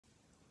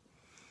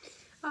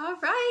All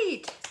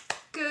right.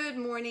 Good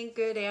morning,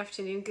 good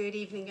afternoon, good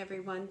evening,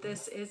 everyone.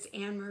 This is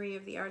Anne Marie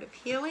of the Art of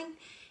Healing,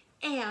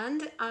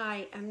 and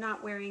I am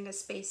not wearing a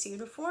space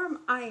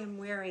uniform. I am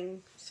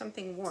wearing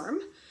something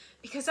warm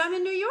because I'm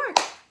in New York.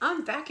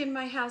 I'm back in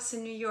my house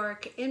in New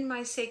York, in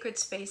my sacred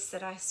space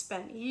that I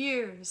spent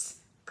years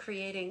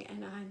creating,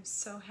 and I'm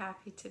so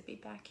happy to be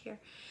back here.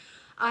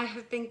 I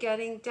have been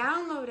getting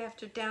download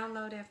after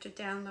download after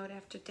download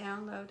after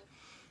download,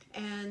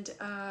 and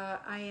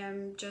I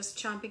am just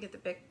chomping at the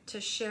bit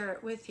to share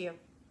it with you.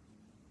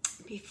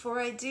 Before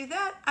I do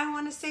that, I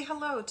want to say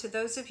hello to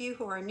those of you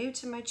who are new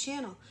to my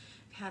channel.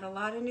 I've had a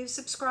lot of new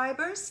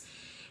subscribers,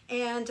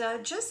 and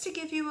just to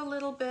give you a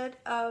little bit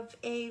of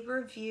a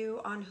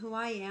review on who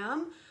I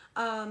am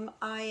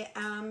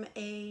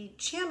a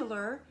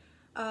channeler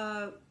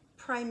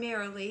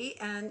primarily,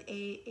 and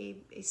a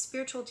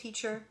spiritual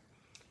teacher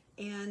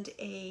and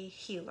a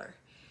healer.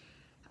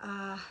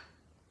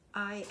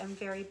 I am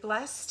very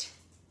blessed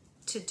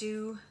to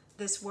do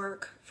this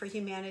work for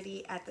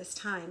humanity at this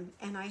time,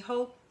 and I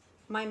hope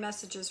my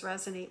messages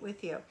resonate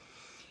with you.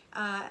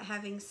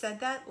 Having said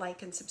that,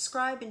 like and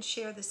subscribe and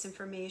share this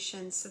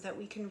information so that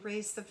we can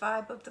raise the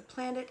vibe of the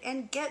planet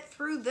and get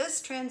through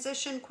this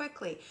transition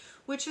quickly,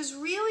 which is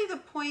really the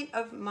point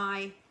of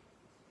my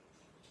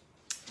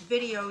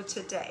video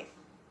today.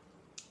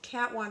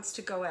 Cat wants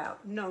to go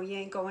out. No, you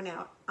ain't going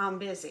out. I'm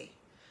busy.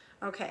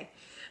 Okay.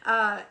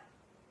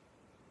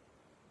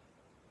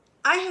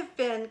 I have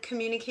been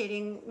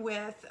communicating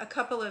with a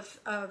couple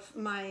of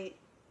my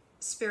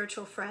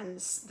spiritual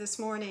friends this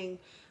morning.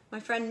 My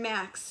friend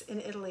Max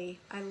in Italy.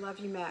 I love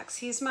you, Max.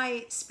 He's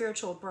my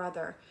spiritual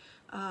brother.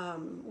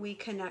 We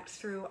connect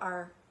through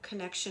our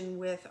connection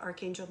with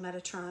Archangel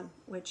Metatron,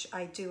 which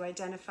I do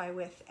identify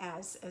with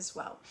as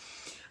well.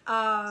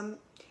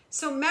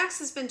 So Max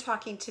has been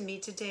talking to me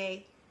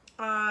today.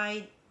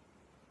 I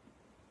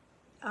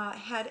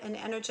had an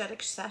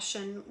energetic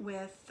session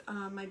with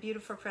my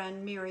beautiful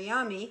friend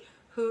Miriami,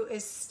 who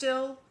is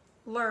still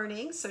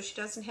learning, so she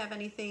doesn't have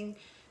anything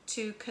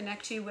to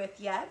connect you with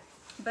yet,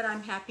 but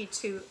I'm happy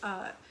to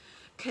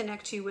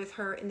connect you with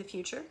her in the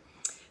future.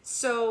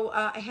 So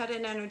I had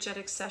an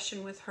energetic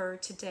session with her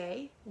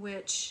today,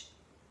 which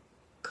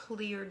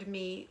cleared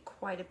me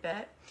quite a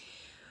bit.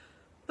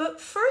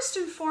 But first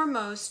and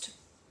foremost,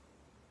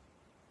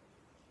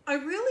 I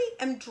really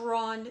am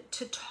drawn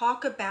to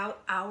talk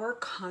about our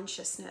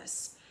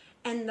consciousness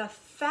and the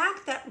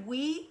fact that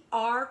we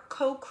are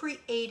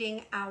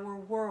co-creating our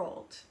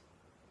world,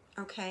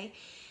 okay?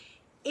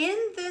 In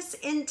this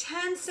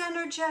intense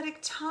energetic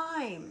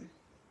time,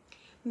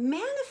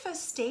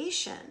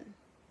 manifestation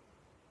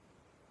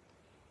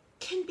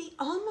can be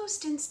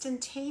almost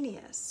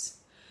instantaneous.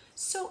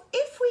 So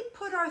if we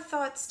put our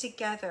thoughts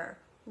together,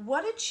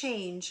 what a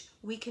change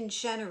we can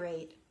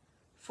generate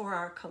for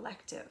our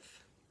collective.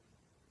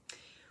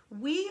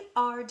 We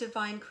are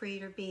divine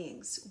creator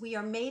beings. We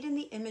are made in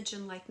the image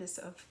and likeness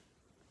of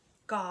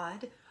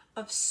God,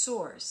 of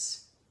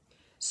Source.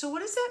 So what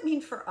does that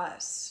mean for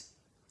us?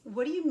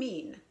 What do you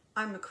mean,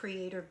 I'm a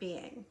creator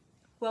being?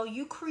 Well,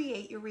 you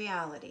create your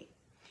reality.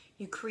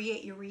 You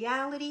create your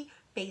reality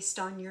based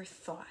on your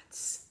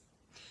thoughts.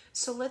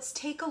 So let's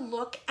take a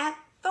look at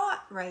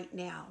thought right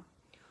now.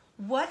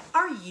 What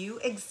are you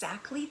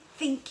exactly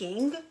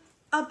thinking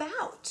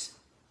about?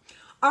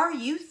 Are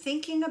you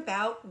thinking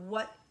about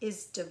what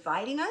is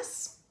dividing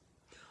us?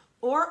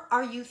 Or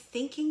are you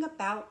thinking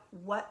about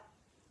what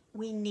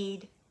we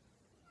need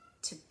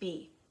to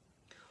be?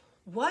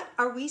 What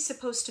are we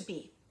supposed to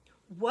be?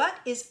 What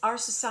is our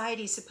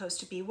society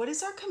supposed to be? What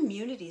is our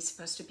community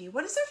supposed to be?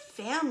 What is our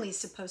family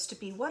supposed to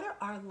be? What are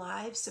our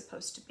lives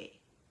supposed to be?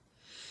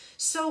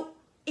 So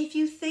if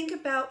you think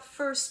about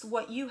first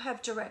what you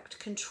have direct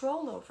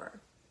control over,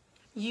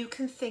 you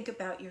can think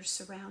about your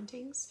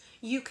surroundings.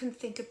 You can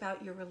think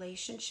about your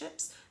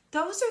relationships.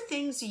 Those are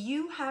things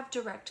you have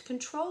direct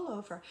control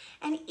over.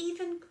 And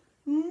even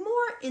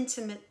more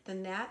intimate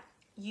than that,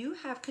 you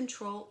have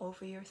control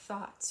over your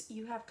thoughts.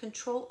 You have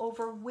control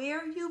over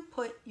where you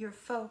put your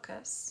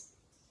focus.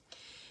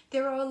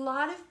 There are a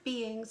lot of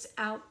beings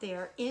out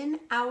there in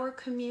our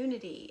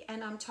community,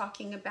 and I'm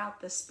talking about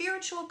the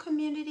spiritual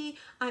community,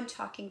 I'm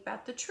talking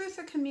about the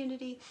truther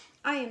community,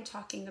 I am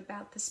talking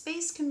about the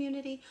space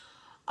community.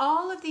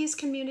 All of these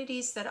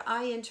communities that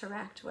I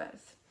interact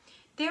with,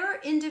 there are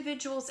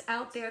individuals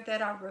out there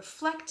that are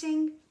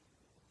reflecting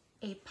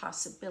a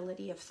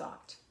possibility of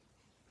thought.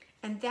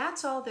 And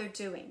that's all they're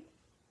doing.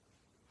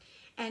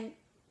 And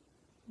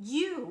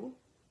you,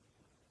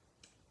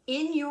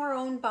 in your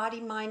own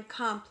body-mind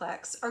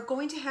complex, are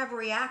going to have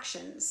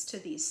reactions to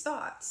these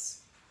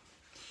thoughts.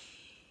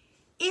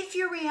 If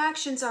your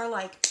reactions are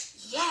like,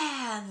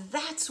 yeah,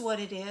 that's what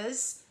it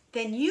is,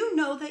 then you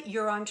know that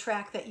you're on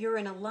track, that you're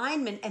in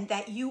alignment, and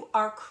that you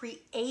are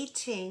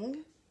creating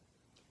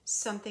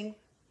something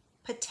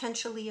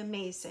potentially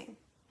amazing.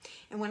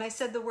 And when I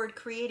said the word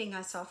creating,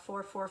 I saw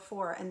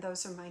 444, and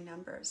those are my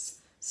numbers.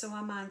 So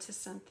I'm on to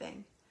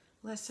something.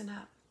 Listen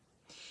up.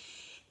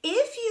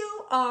 If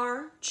you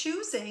are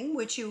choosing,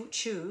 which you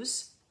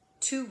choose,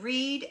 to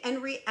read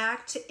and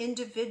react to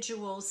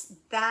individuals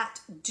that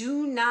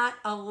do not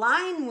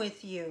align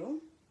with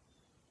you,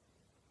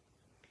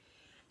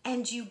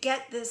 and you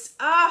get this,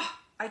 I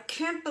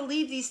can't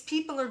believe these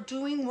people are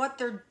doing what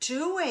they're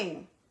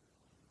doing,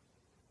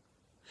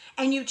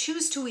 and you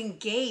choose to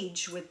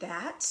engage with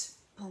that,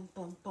 boom,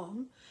 boom,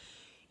 boom,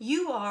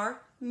 you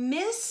are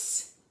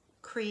miscreating.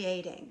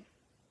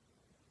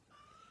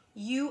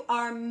 You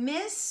are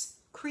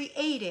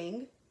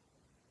miscreating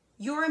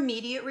your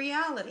immediate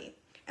reality.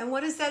 And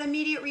what is that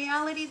immediate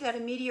reality? That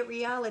immediate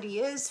reality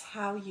is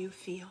how you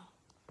feel.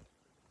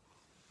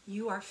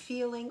 You are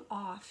feeling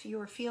off. You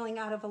are feeling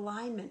out of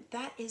alignment.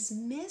 That is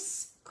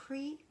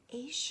miscreation.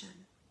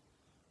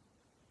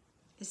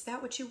 Is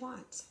that what you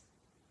want?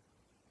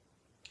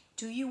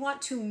 Do you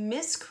want to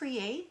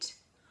miscreate,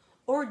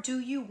 or do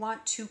you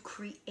want to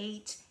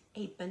create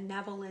a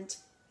benevolent,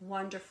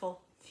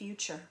 wonderful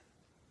future?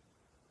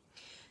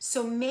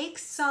 So make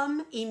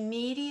some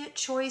immediate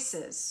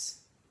choices,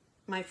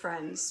 my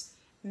friends.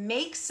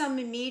 Make some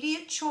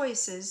immediate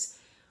choices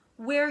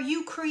where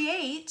you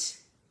create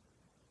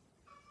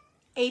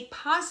a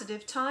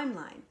positive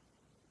timeline.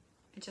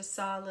 I just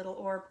saw a little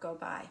orb go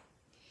by.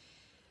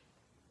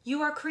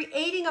 You are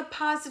creating a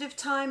positive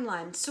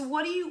timeline. So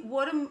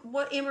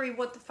Amory,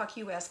 what the fuck are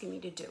you asking me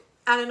to do?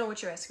 I don't know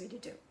what you're asking me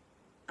to do.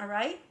 All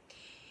right?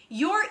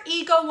 Your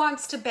ego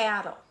wants to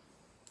battle.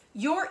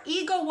 Your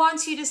ego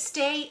wants you to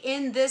stay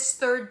in this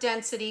third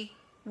density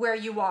where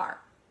you are.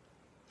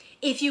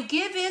 If you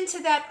give in to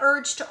that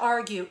urge to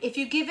argue, if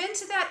you give in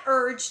to that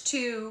urge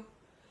to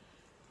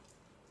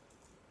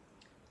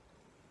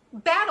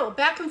battle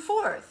back and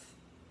forth,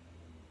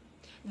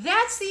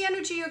 that's the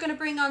energy you're going to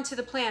bring onto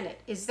the planet.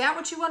 Is that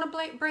what you want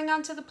to bring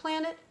onto the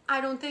planet?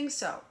 I don't think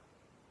so.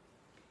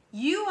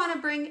 You want to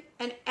bring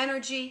an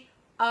energy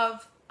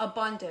of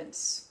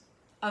abundance,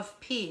 of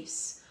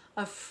peace,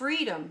 of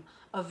freedom,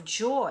 of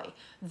joy.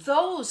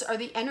 Those are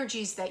the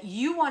energies that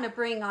you want to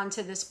bring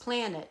onto this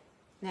planet.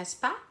 N'est-ce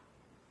pas?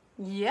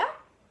 Yeah.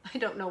 I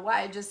don't know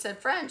why I just said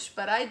French,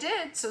 but I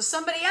did. So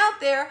somebody out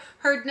there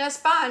heard n'est-ce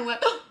pas and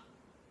went, oh,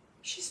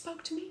 she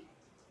spoke to me.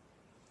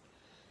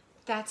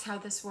 That's how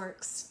this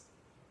works.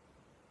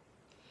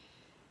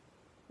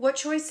 What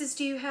choices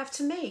do you have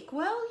to make?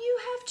 Well, you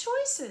have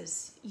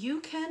choices. You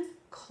can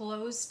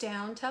close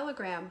down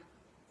Telegram.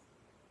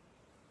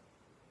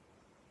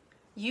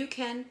 You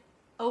can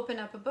open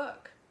up a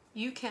book.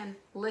 You can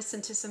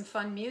listen to some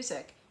fun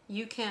music.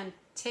 You can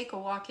take a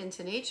walk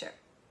into nature.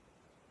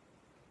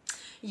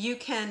 You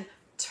can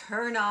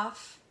turn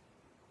off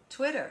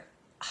Twitter.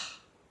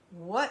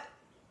 What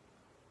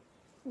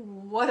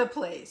a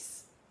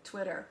place,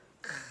 Twitter.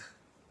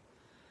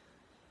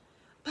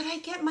 But I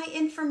get my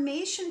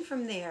information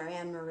from there,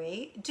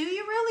 Anne-Marie. Do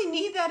you really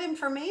need that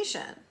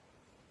information?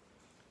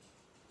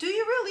 Do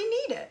you really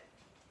need it?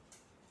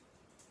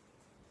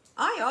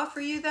 I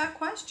offer you that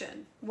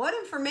question. What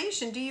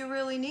information do you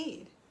really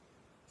need?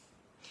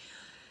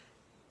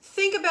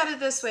 Think about it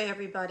this way,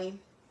 everybody.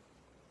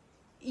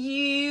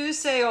 You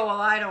say, oh, well,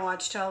 I don't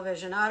watch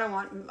television. I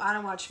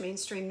don't watch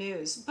mainstream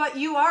news. But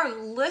you are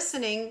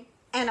listening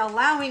and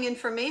allowing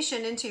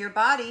information into your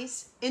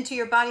bodies, into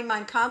your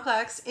body-mind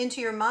complex,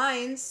 into your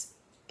minds,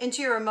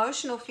 into your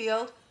emotional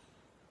field,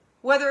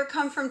 whether it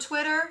come from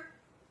Twitter,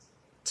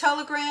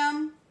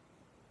 Telegram,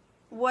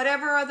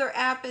 whatever other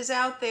app is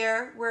out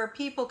there where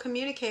people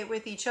communicate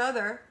with each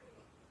other.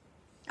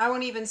 I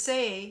won't even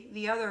say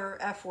the other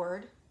F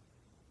word.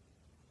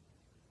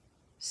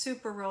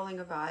 Super rolling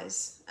of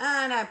eyes.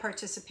 And I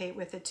participate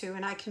with it too,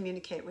 and I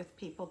communicate with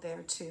people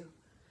there too.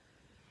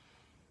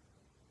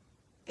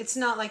 It's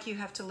not like you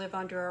have to live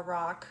under a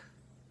rock.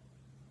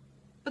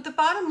 But the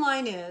bottom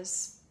line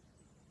is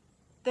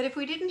that if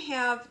we didn't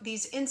have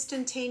these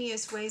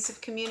instantaneous ways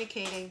of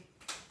communicating,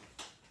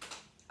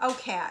 oh,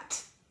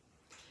 cat.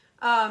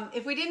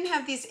 If we didn't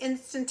have these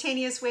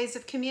instantaneous ways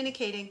of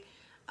communicating,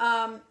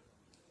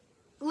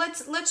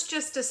 let's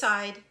just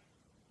decide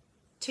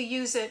to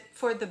use it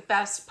for the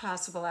best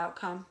possible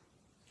outcome.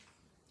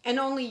 And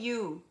only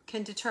you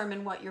can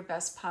determine what your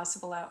best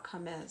possible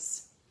outcome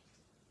is.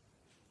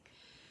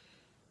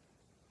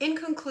 In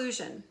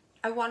conclusion,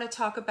 I want to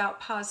talk about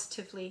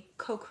positively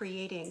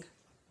co-creating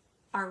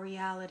our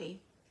reality.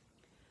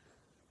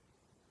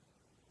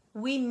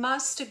 We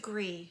must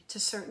agree to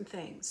certain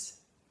things.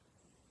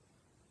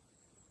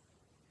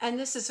 And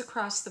this is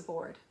across the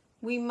board.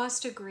 We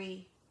must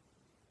agree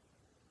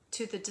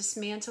to the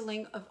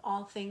dismantling of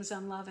all things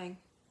unloving.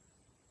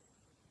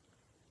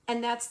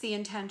 And that's the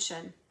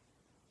intention.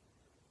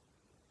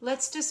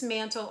 Let's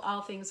dismantle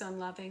all things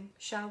unloving,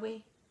 shall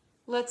we?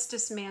 Let's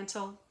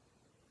dismantle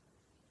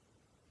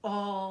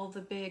all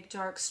the big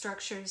dark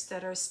structures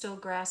that are still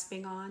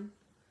grasping on.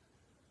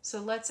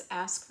 So let's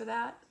ask for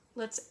that.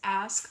 Let's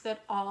ask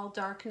that all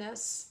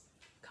darkness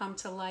come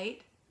to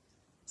light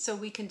so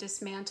we can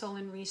dismantle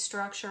and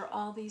restructure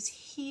all these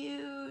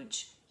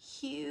huge,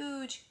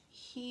 huge,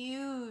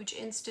 huge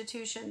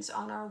institutions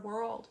on our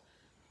world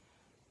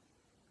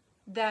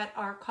that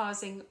are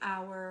causing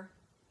our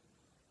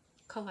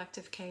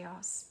collective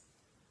chaos.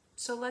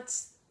 So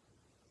let's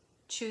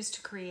choose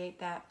to create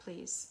that,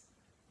 please.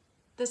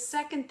 The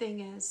second thing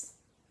is,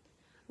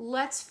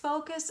 let's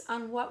focus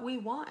on what we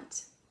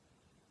want.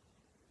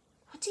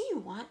 What do you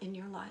want in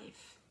your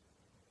life?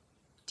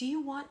 Do you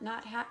want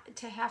not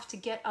to have to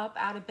get up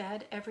out of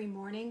bed every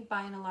morning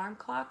by an alarm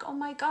clock? Oh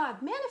my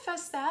God,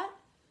 manifest that.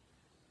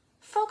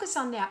 Focus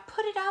on that.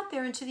 Put it out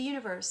there into the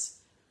universe.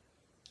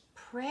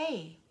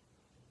 Pray.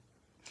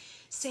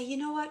 Say, you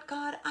know what,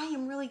 God, I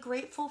am really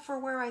grateful for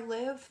where I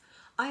live.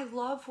 I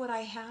love what I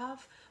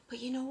have. But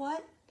you know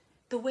what?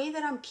 The way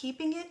that I'm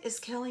keeping it is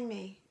killing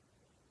me.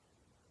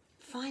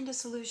 Find a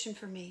solution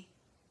for me.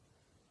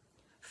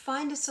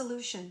 Find a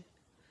solution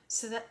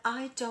so that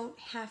I don't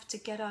have to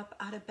get up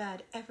out of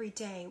bed every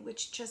day,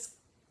 which just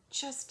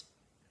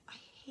I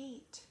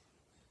hate.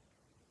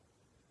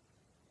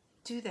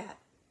 Do that.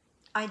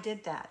 I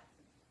did that.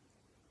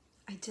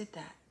 I did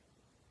that.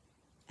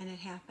 And it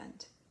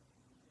happened.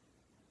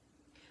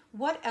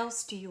 What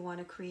else do you want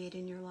to create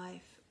in your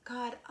life?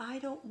 God, I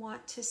don't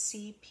want to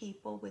see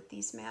people with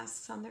these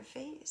masks on their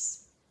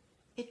face.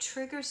 It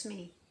triggers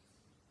me.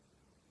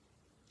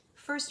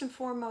 First and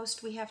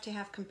foremost, we have to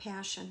have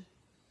compassion.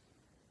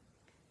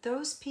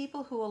 Those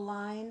people who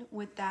align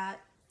with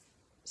that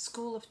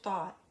school of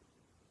thought,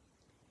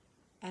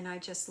 and I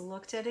just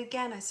looked at it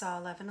again, I saw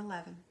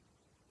 11:11.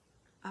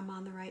 I'm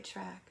on the right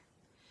track.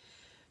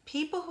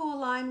 People who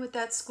align with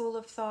that school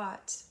of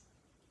thought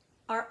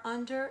are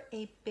under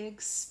a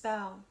big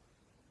spell.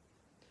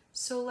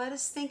 So let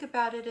us think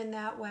about it in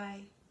that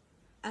way,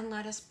 and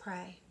let us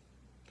pray.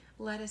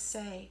 Let us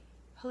say,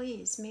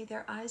 please, may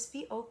their eyes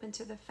be open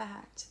to the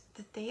fact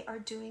that they are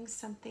doing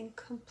something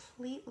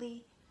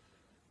completely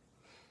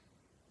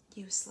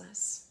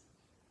useless,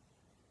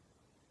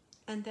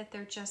 and that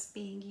they're just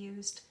being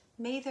used.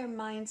 May their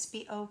minds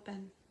be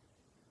open.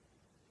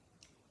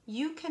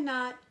 You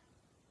cannot,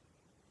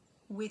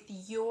 with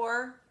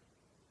your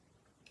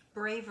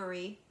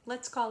bravery,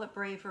 let's call it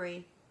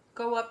bravery,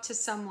 go up to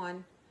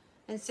someone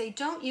and say,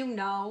 don't you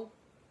know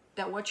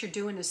that what you're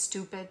doing is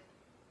stupid?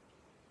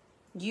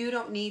 You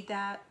don't need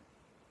that.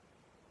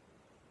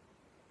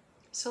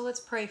 So let's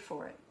pray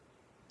for it.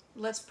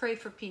 Let's pray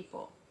for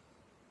people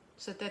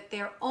so that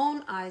their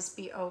own eyes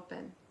be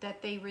open,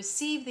 that they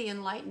receive the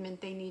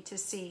enlightenment they need to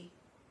see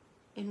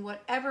in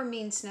whatever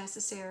means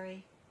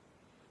necessary,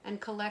 and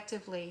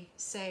collectively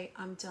say,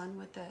 I'm done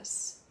with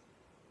this.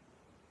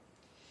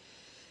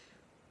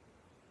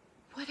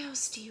 What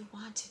else do you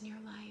want in your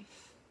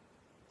life?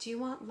 Do you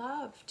want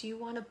love? Do you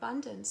want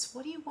abundance?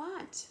 What do you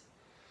want?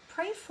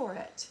 Pray for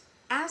it.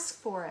 Ask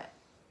for it.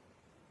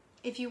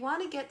 If you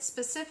want to get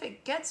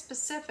specific,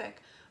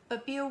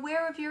 but be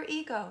aware of your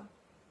ego.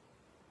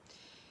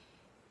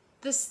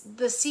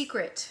 The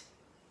Secret,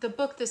 the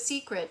book The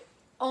Secret,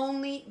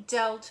 only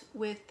dealt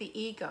with the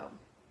ego.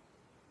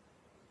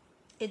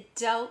 It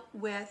dealt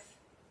with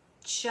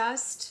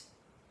just,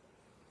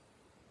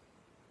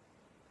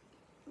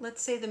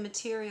 let's say, the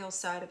material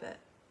side of it.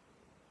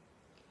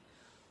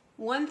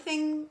 One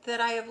thing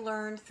that I have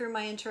learned through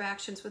my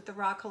interactions with the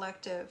Raw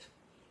Collective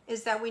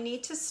is that we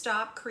need to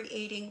stop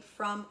creating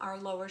from our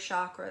lower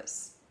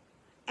chakras,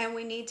 and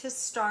we need to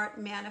start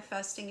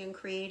manifesting and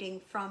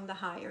creating from the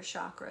higher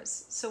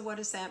chakras. So what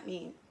does that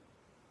mean?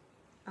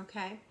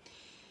 Okay?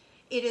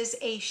 It is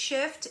a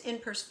shift in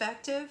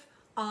perspective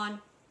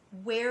on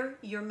where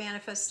your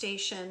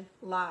manifestation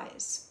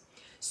lies.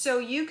 So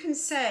you can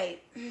say,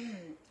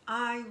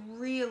 I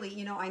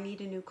really, I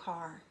need a new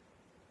car.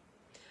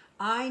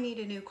 I need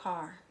a new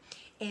car.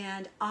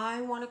 And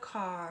I want a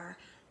car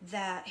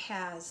that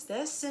has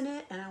this in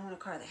it, and I want a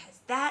car that has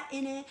that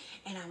in it,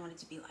 and I want it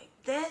to be like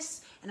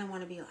this, and I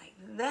want to be like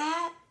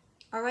that.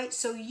 All right,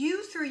 so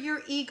you, through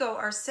your ego,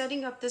 are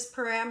setting up this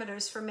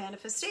parameters for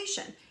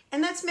manifestation,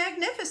 and that's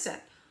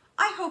magnificent.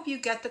 I hope you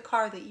get the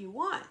car that you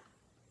want.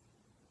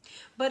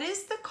 But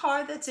is the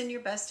car that's in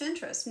your best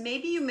interest?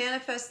 Maybe you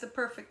manifest the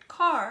perfect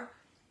car,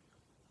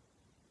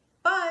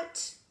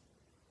 but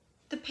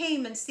the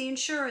payments, the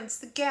insurance,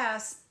 the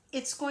gas,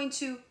 it's going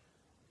to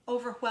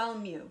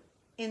overwhelm you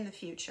in the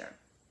future.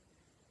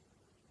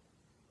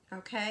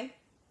 Okay?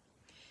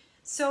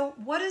 So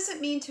what does it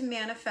mean to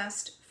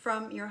manifest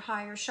from your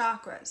higher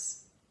chakras?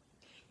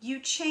 You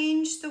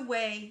change the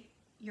way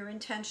your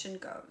intention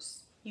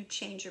goes. You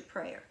change your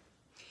prayer.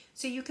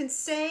 So you can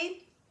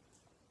say,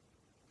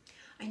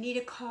 I need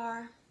a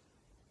car,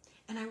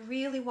 and I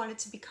really want it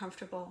to be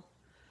comfortable.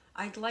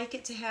 I'd like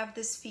it to have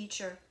this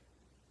feature.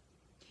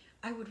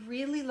 I would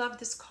really love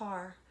this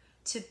car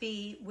to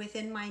be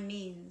within my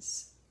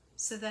means,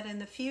 so that in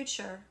the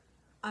future,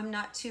 I'm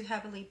not too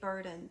heavily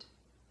burdened.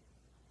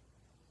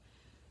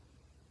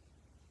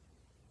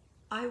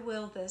 I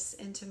will this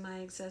into my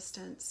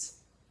existence,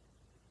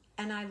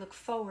 and I look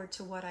forward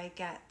to what I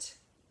get.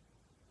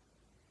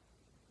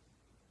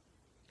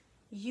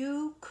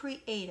 You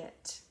create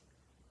it.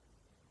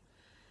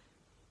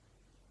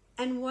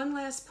 And one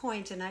last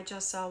point, and I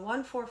just saw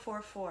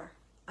 1444.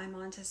 I'm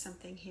onto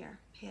something here.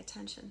 Pay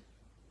attention.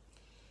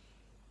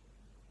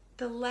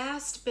 The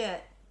last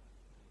bit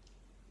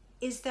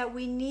is that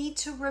we need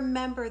to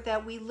remember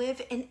that we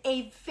live in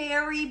a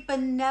very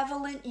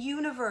benevolent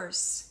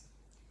universe.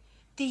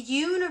 The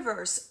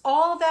universe,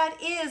 all that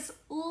is,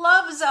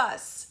 loves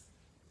us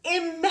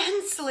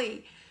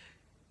immensely,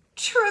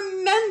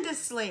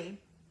 tremendously.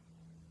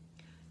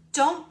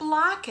 Don't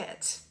block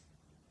it.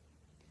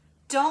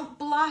 Don't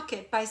block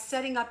it by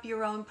setting up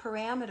your own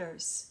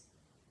parameters.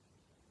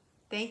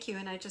 Thank you,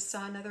 and I just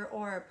saw another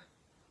orb.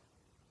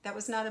 That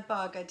was not a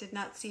bug. I did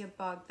not see a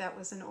bug. That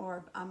was an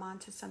orb. I'm on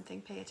to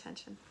something. Pay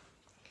attention.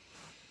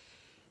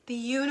 The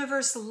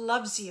universe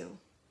loves you.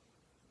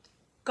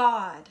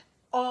 God,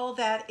 all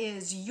that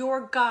is,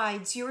 your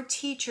guides, your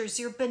teachers,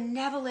 your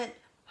benevolent,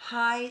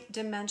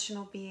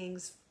 high-dimensional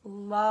beings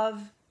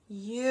love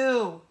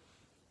you.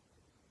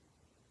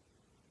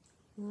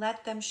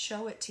 Let them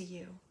show it to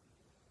you.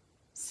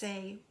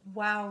 Say,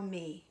 wow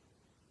me,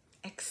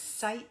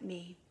 excite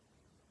me,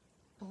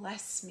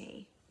 bless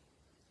me.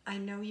 I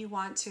know you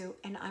want to,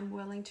 and I'm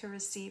willing to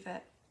receive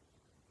it.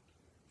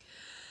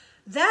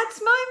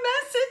 That's my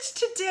message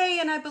today,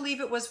 and I believe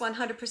it was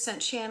 100%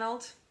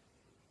 channeled.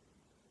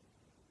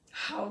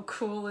 How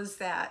cool is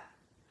that?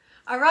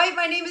 All right,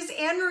 my name is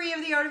Anne Marie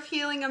of the Art of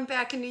Healing. I'm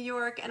back in New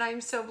York, and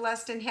I'm so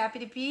blessed and happy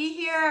to be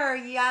here.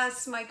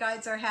 Yes, my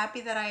guides are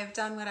happy that I have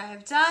done what I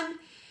have done,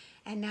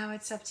 and now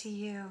it's up to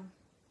you.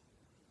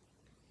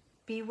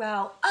 Be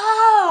well.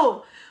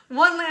 Oh,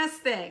 one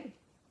last thing.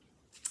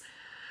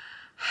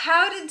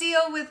 How to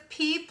deal with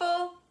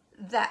people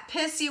that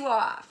piss you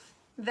off,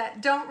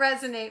 that don't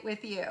resonate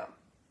with you.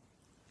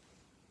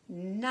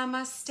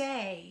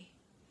 Namaste,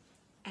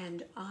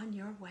 and on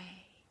your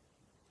way.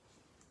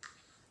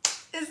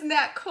 Isn't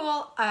that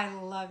cool? I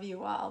love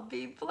you all.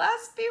 Be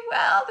blessed, be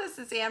well. This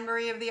is Anne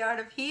Marie of the Art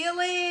of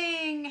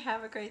Healing.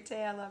 Have a great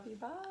day. I love you.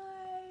 Bye.